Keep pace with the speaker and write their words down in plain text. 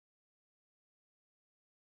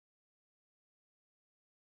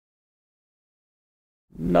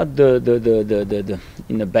Not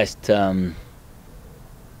in the best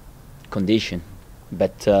condition,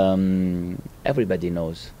 but everybody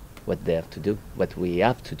knows what they have to do, what we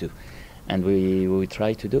have to do, and we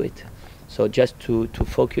try to do it. So just to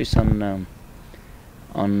focus on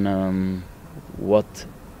what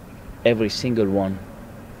every single one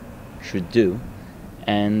should do,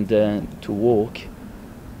 and to work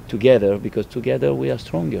together, because together we are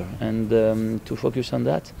stronger, and to focus on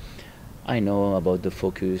that. I know about the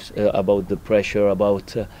focus, about the pressure,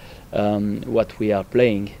 about what we are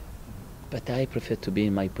playing, but I prefer to be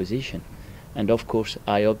in my position. And of course,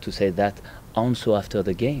 I hope to say that also after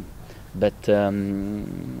the game. But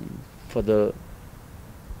for the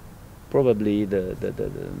probably the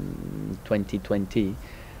 2020,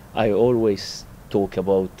 I always talk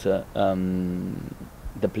about the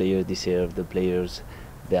players deserve, the players.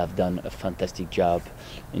 They have done a fantastic job.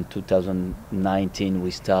 In 2019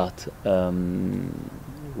 we start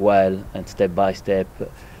well, and step by step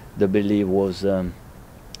the belief was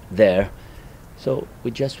there. So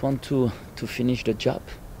we just want to finish the job.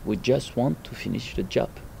 We just want to finish the job.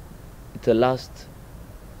 It's the last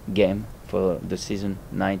game for the season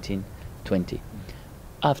 19-20.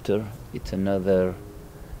 After, it's another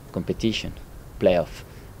competition, playoff.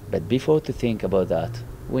 But before to think about that,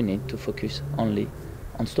 we need to focus only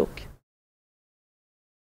on Stoke.